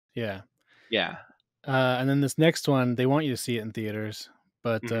Yeah. Yeah. And then this next one, they want you to see it in theaters,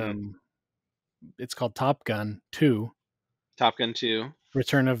 but it's called Top Gun 2: Top Gun 2,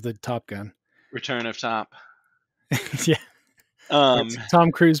 Return of the Top Gun. Return of Top. Yeah.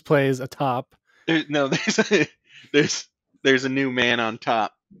 Tom Cruise plays a top. There's a new man on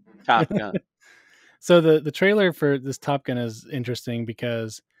Top Gun. So the trailer for this Top Gun is interesting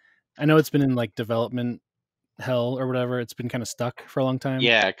because I know it's been in like development hell or whatever. It's been kind of stuck for a long time.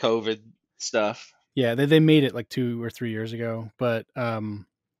 Yeah, COVID stuff. Yeah, they made it like 2 or 3 years ago, but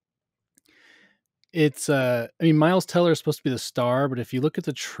it's I mean, Miles Teller is supposed to be the star, but if you look at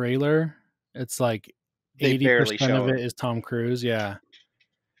the trailer, it's like They barely 80% of show it him. is Tom Cruise. Yeah.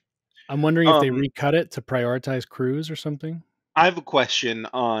 I'm wondering if they recut it to prioritize Cruise or something. I have a question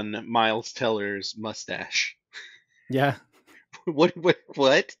on Miles Teller's mustache. Yeah. What?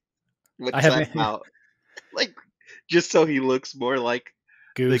 What's that about? Like, just so he looks more like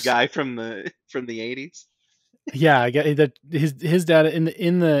Goose. the guy from the 80s. Yeah, I get that. His dad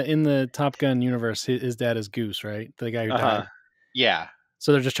in the Top Gun universe, his dad is Goose, right? The guy who died. Yeah.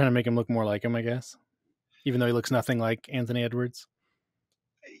 So they're just trying to make him look more like him, I guess. Even though he looks nothing like Anthony Edwards.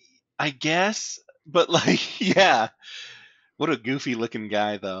 I guess, but like, yeah. What a goofy looking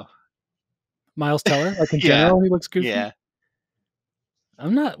guy, though. Miles Teller, like in general, he looks goofy. Yeah.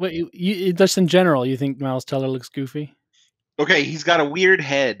 I'm not. Wait, you just in general, you think Miles Teller looks goofy? Okay, he's got a weird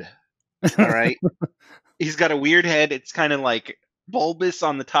head. All right. He's got a weird head. It's kind of like bulbous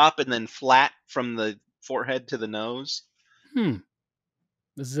on the top and then flat from the forehead to the nose.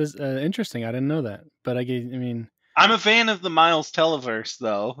 This is interesting. I didn't know that, but I mean, I'm a fan of the Miles Tellerverse,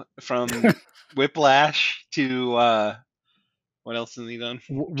 though. From Whiplash to what else has he done?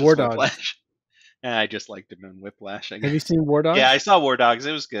 War Dogs. Whiplash. I just liked him in Whiplash. I guess. Have you seen War Dogs? Yeah, I saw War Dogs.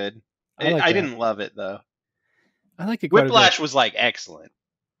 It was good. I didn't love it though. I like it. Quite Whiplash a bit. was like excellent.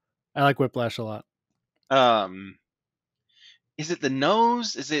 I like Whiplash a lot. Is it the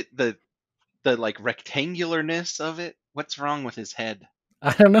nose? Is it the like rectangularness of it? What's wrong with his head?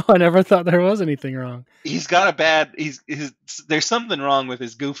 I don't know. I never thought there was anything wrong. He's got a bad. There's something wrong with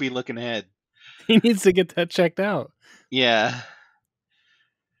his goofy looking head. He needs to get that checked out. Yeah.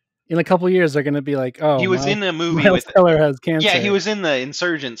 In a couple years, they're going to be like, "Oh, he was in a movie Miles with Teller has cancer." Yeah, he was in the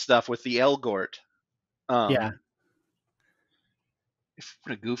Insurgent stuff with the Elgort. Yeah.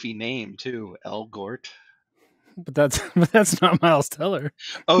 What a goofy name too, Elgort. But that's not Miles Teller.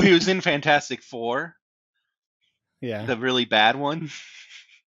 Oh, he was in Fantastic Four. Yeah. The really bad one.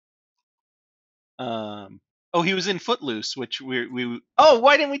 Oh, he was in Footloose, which we. Oh,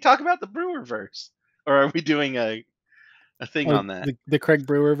 why didn't we talk about the Brewerverse? Or are we doing a thing on that? The Craig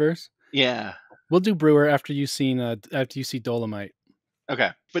Brewer verse? Yeah. We'll do Brewer after you see Dolomite. Okay.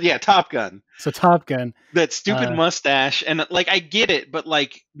 But yeah, Top Gun. So Top Gun. That stupid mustache, and like I get it, but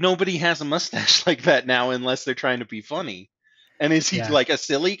like nobody has a mustache like that now unless they're trying to be funny. And is he like a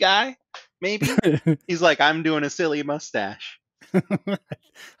silly guy? Maybe? He's like, I'm doing a silly mustache.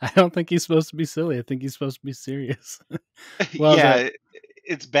 I don't think he's supposed to be silly. I think he's supposed to be serious. Well, yeah,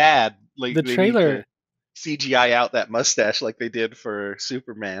 it's bad. Like the trailer CGI out that mustache like they did for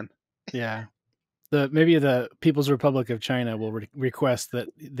Superman. Yeah, maybe the People's Republic of China will request that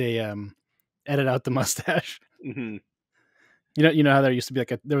they edit out the mustache. Mm-hmm. You know how there used to be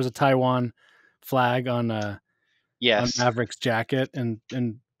there was a Taiwan flag on on Maverick's jacket, and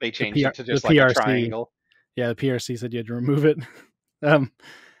they changed it to just like a triangle. Yeah, the PRC said you had to remove it. But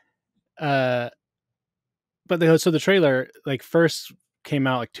so the trailer first came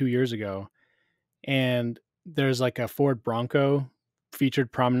out 2 years ago, and there's like a Ford Bronco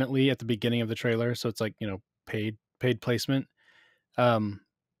featured prominently at the beginning of the trailer, so it's paid placement.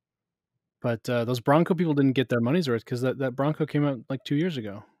 But those Bronco people didn't get their money's worth because that Bronco came out 2 years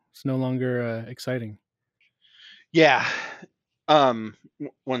ago. It's no longer exciting. Yeah. 1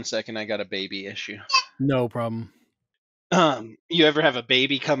 second, I got a baby issue. No problem. You ever have a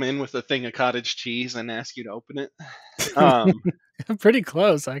baby come in with a thing of cottage cheese and ask you to open it? Pretty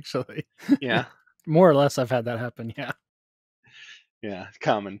close, actually. Yeah. More or less, I've had that happen. Yeah. Yeah,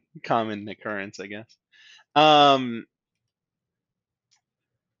 common occurrence, I guess.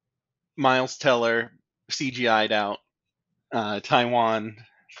 Miles Teller CGI'd out Taiwan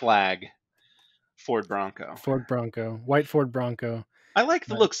flag Ford Bronco. White Ford Bronco. I like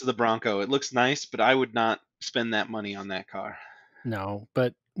the looks of the Bronco. It looks nice, but I would not spend that money on that car. No,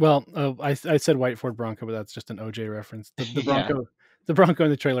 but I said white Ford Bronco, but that's just an OJ reference. The Bronco, the Bronco in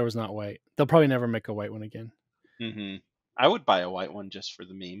the trailer was not white. They'll probably never make a white one again. Mm-hmm. I would buy a white one just for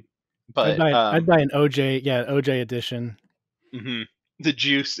the meme. But I'd buy an OJ, edition. Mm-hmm. The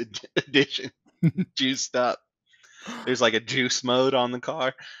juice edition, juiced up. There's like a juice mode on the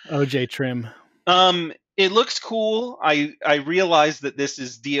car. OJ trim. It looks cool. I realize that this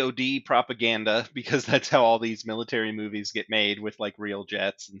is DoD propaganda because that's how all these military movies get made with like real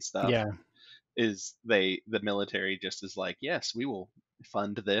jets and stuff. Yeah. Is the military just is like, yes, we will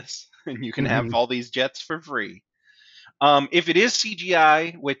fund this, and you can have Hmm. all these jets for free. If it is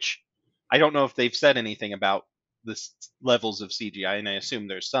CGI, which I don't know if they've said anything about the levels of CGI, and I assume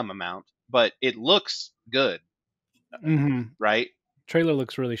there's some amount, but it looks good, Hmm. right? Trailer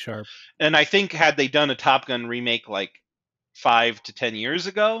looks really sharp. And I think had they done a Top Gun remake like 5 to 10 years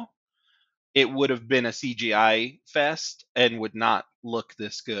ago, it would have been a CGI fest and would not look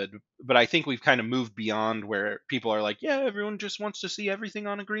this good. But I think we've kind of moved beyond where people are like, yeah, everyone just wants to see everything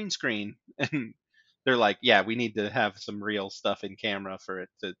on a green screen. And they're like, yeah, we need to have some real stuff in camera for it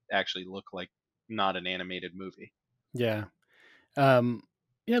to actually look like not an animated movie. Yeah. Um,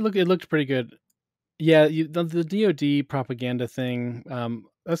 yeah, it looked pretty good. Yeah, the DoD propaganda thing.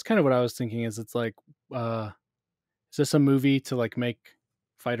 That's kind of what I was thinking. Is it's like, is this a movie to like make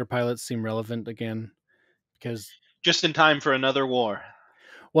fighter pilots seem relevant again? Because Just in time for another war.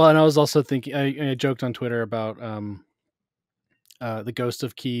 well, and I was also thinking. I joked on Twitter about the Ghost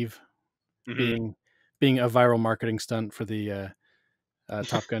of Kiev Hmm. being a viral marketing stunt for the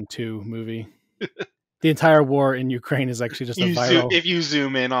Top Gun 2 movie. The entire war in Ukraine is actually just a viral. If you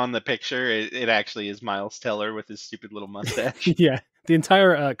zoom in on the picture, it actually is Miles Teller with his stupid little mustache. Yeah, the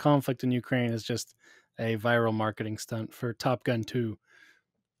entire conflict in Ukraine is just a viral marketing stunt for Top Gun 2.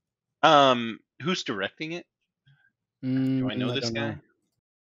 Who's directing it? Do I know I this don't know.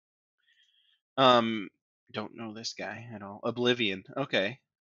 guy? Um, don't know this guy at all. Oblivion. Okay.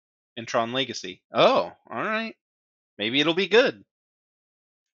 And Tron Legacy. Oh, all right. Maybe it'll be good.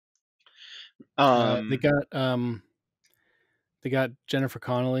 They Um, got Jennifer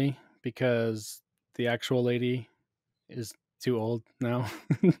Connelly because the actual lady is too old now.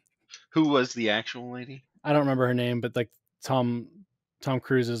 who was the actual lady? I don't remember her name, but like Tom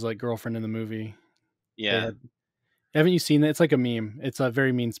Cruise's like girlfriend in the movie. They Yeah. had Haven't you seen it? It's like a meme. It's a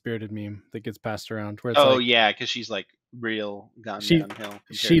very mean spirited meme that gets passed around where it's Oh, like yeah, because she's like real gone she downhill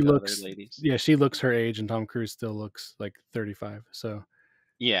she compared to other looks ladies. yeah, she looks her age and Tom Cruise still looks like 35. So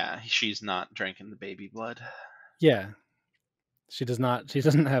Yeah, she's not drinking the baby blood. yeah, she doesn't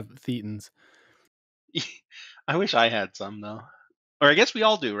have thetans. I wish I had some though. Or I guess we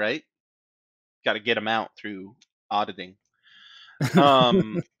all do, right? Got to get them out through auditing.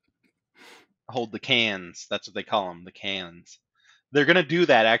 Um, hold the cans. That's what they call them, the cans. They're gonna do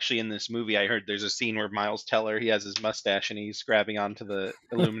that actually in this movie. I heard there's a scene where Miles Teller he has his mustache and he's grabbing onto the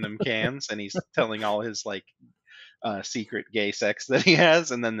aluminum cans and he's telling all his like secret gay sex that he has,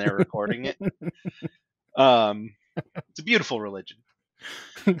 and then they're recording it. Um, it's a beautiful religion.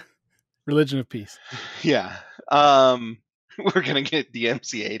 Religion of peace. Yeah. We're gonna get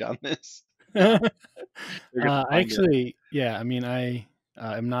DMCA'd on this. They're gonna find it. Actually, yeah, I mean, I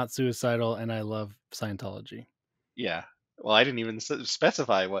am not suicidal and I love Scientology. Yeah. Well, I didn't even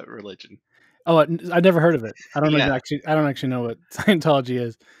specify what religion. Oh, I never heard of it. Yeah. I don't actually know what Scientology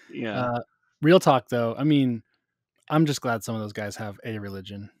is. Yeah. Uh, real talk though, I mean, I'm just glad some of those guys have a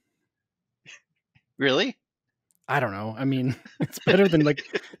religion. Really? I don't know. I mean, it's better than like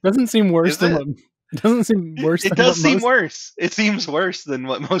doesn't seem worse Is than it? what it doesn't seem worse It than what does seem most worse. It seems worse than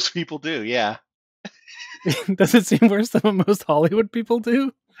what most people do. Yeah. does it seem worse than what most Hollywood people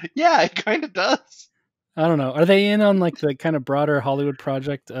do? Yeah, it kind of does. I don't know. Are they in on like the kind of broader Hollywood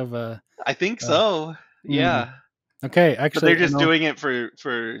project of I think uh so. mm, Yeah. okay, But they're actually, just doing it for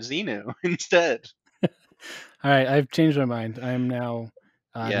Xenu instead. all right, I've changed my mind. I am now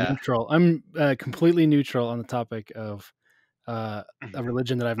Yeah. neutral. I'm completely neutral on the topic of uh, a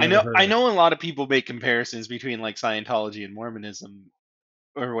religion that I've I never know heard I of. know a lot of people make comparisons between like Scientology and Mormonism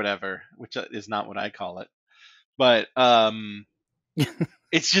or whatever, which is not what I call it. But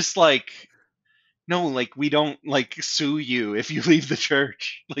it's just like no, like we don't like sue you if you leave the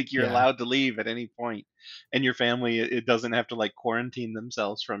church. Like you're Yeah, allowed to leave at any point, and your family it doesn't have to like quarantine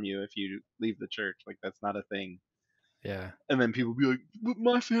themselves from you if you leave the church. Like that's not a thing. yeah. And then people be like, "But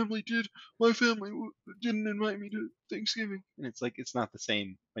my family did. My family didn't invite me to Thanksgiving." And it's like it's not the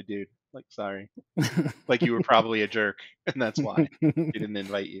same, my dude. Like sorry, like you were probably a jerk, and that's why they didn't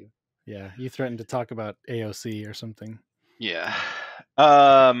invite you. Yeah, you threatened to talk about AOC or something. Yeah.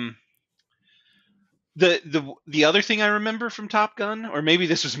 Um. The other thing I remember from Top Gun, or maybe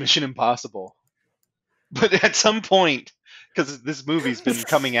this was Mission Impossible, but at some point, because this movie's been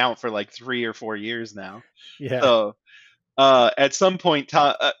coming out for like 3 or 4 years now, Yeah. so at some point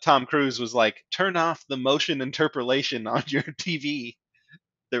Tom Cruise was like, "Turn off the motion interpolation on your TV."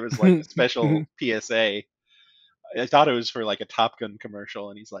 There was like a special PSA, I thought it was for like a Top Gun commercial,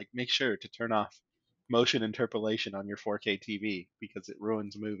 and he's like, make sure to turn off motion interpolation on your 4K TV because it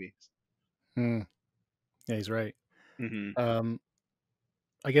ruins movies. Hmm. Yeah, he's right. Hmm. Um,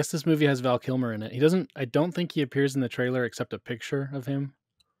 I guess this movie has Val Kilmer in it. He doesn't. I don't think he appears in the trailer except a picture of him,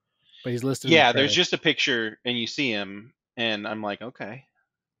 but he's listed in the Yeah, there's credits. just a picture, and you see him, and I'm like, okay,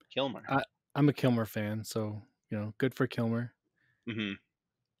 Kilmer. I, I'm a Kilmer fan, so good for Kilmer. Hmm.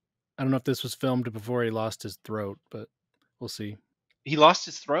 I don't know if this was filmed before he lost his throat, but we'll see. He lost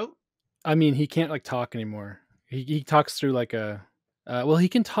his throat. I mean, he can't like talk anymore. He talks through like a. Well, he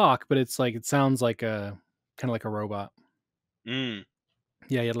can talk, but it's like it sounds like a kind of like a robot. Mm.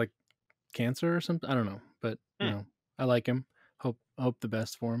 Yeah, he had like cancer or something. I don't know, but Hmm. I like him. Hope the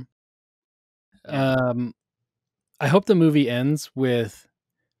best for him. Yeah. Um, I hope the movie ends with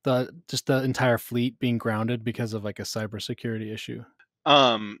the entire fleet being grounded because of like a cybersecurity issue.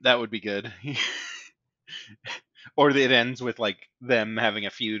 That would be good. Or it ends with like them having a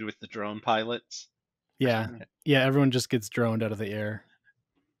feud with the drone pilots. Yeah, yeah. Everyone just gets droned out of the air.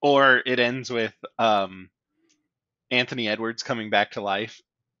 Or it ends with Anthony Edwards coming back to life,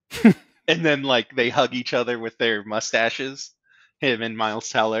 and then like they hug each other with their mustaches. Him and Miles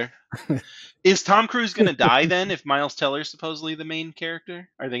Teller. Is Tom Cruise gonna die then? If Miles Teller's supposedly the main character,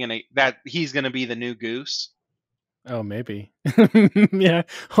 are they gonna that he's gonna be the new Goose? Oh, maybe. Yeah.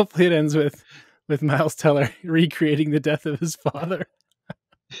 Hopefully, it ends with Miles Teller recreating the death of his father.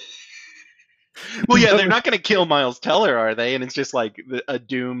 Well, yeah, they're not gonna kill Miles Teller, are they? And it's just like a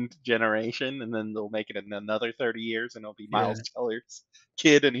doomed generation, and then they'll make it in another 30 years, and it'll be Yeah. Miles Teller's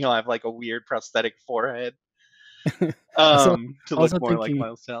kid, and he'll have like a weird prosthetic forehead, Also, to look also more like thinking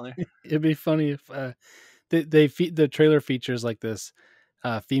Miles Teller. it'd be funny if the trailer features like this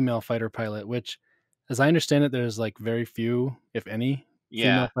female fighter pilot, which, as I understand it, there's like very few, if any, female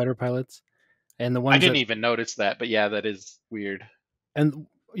Yeah, fighter pilots, and the I ones didn't that even notice that, but yeah, that is weird. and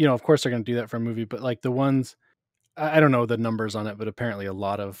of course they're going to do that for a movie, but like the ones I don't know the numbers on it, but apparently a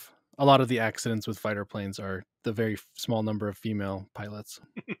lot of the accidents with fighter planes are the very small number of female pilots.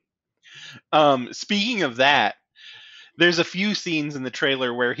 Speaking of that, there's a few scenes in the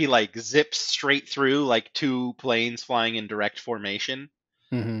trailer where he like zips straight through like two planes flying in direct formation,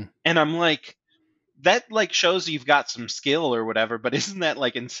 Hmm. and I'm like, that like shows you've got some skill or whatever, but isn't that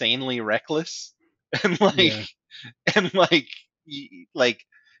like insanely reckless? And like, Yeah, and like, like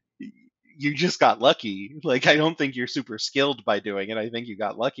you just got lucky. Like, I don't think you're super skilled by doing it. I think you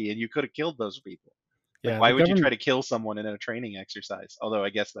got lucky, and you could have killed those people. Like, yeah. why The would you try government, to kill someone in a training exercise? Although I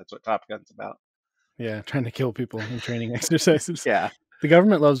guess that's what Top Gun's about. yeah, trying to kill people in training exercises. Yeah, The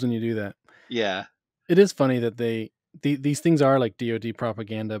government loves when you do that. yeah, It is funny that these things are like DoD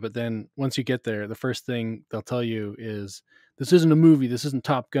propaganda, but then once you get there, the first thing they'll tell you is, "This isn't a movie. This isn't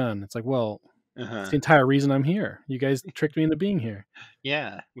Top Gun." It's like, well, it's uh-huh. the entire reason I'm here. You guys tricked me into being here.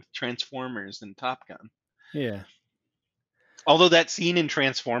 Yeah, with Transformers and Top Gun. Yeah, Although that scene in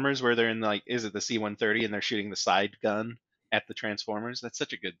Transformers where they're in like, is it the C-130 and they're shooting the side gun at the Transformers? That's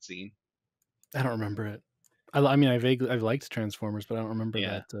such a good scene. I don't remember it. I mean, I've liked Transformers, but I don't remember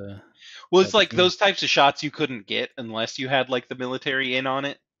Yeah. that Well, it's that like scene. those types of shots you couldn't get unless you had like the military in on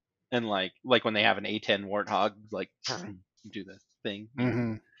it, and like when they have an A-10 Warthog, like do the thing,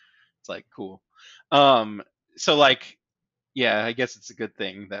 Hmm. It's like cool. Um, so like, yeah, I guess it's a good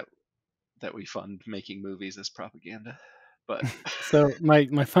thing that we fund making movies as propaganda, but So my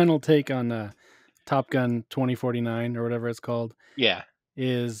final take on Top Gun 2049 or whatever it's called yeah.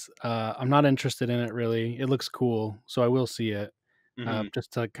 is I'm not interested in it really. It looks cool, so I will see it Hmm.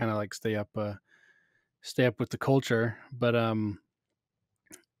 just to kind of like stay up with the culture. But I'm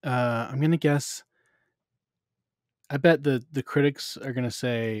gonna guess. I bet the critics are gonna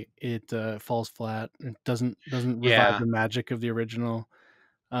say it falls flat. It doesn't revive Yeah. the magic of the original.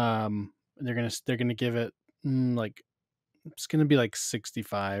 They're gonna give it like it's gonna be like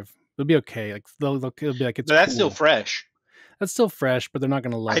 65. It'll be okay. Like it'll be like it's But that's still cool. fresh. That's still fresh, but they're not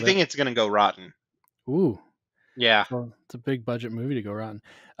gonna I love it. think it's gonna go rotten. Ooh, Yeah. well, it's a big budget movie to go rotten.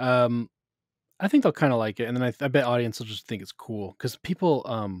 Um, I think they'll kind of like it, and then I bet audience will just think it's cool because people.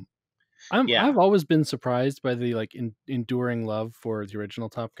 Yeah. I've always been surprised by the like enduring love for the original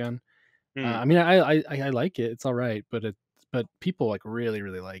Top Gun. Hmm. I mean, I like it. It's all right, but people like really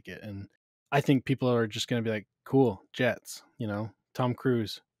like it, and I think people are just gonna be like, cool jets, Tom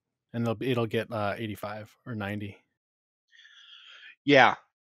Cruise, and it'll get 85 or 90. Yeah.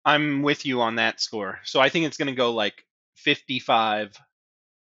 I'm with you on that score. So I think it's gonna go like 55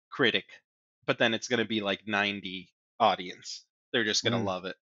 critic, but then it's gonna be like 90 audience. They're just gonna Mm, love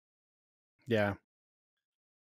it. yeah.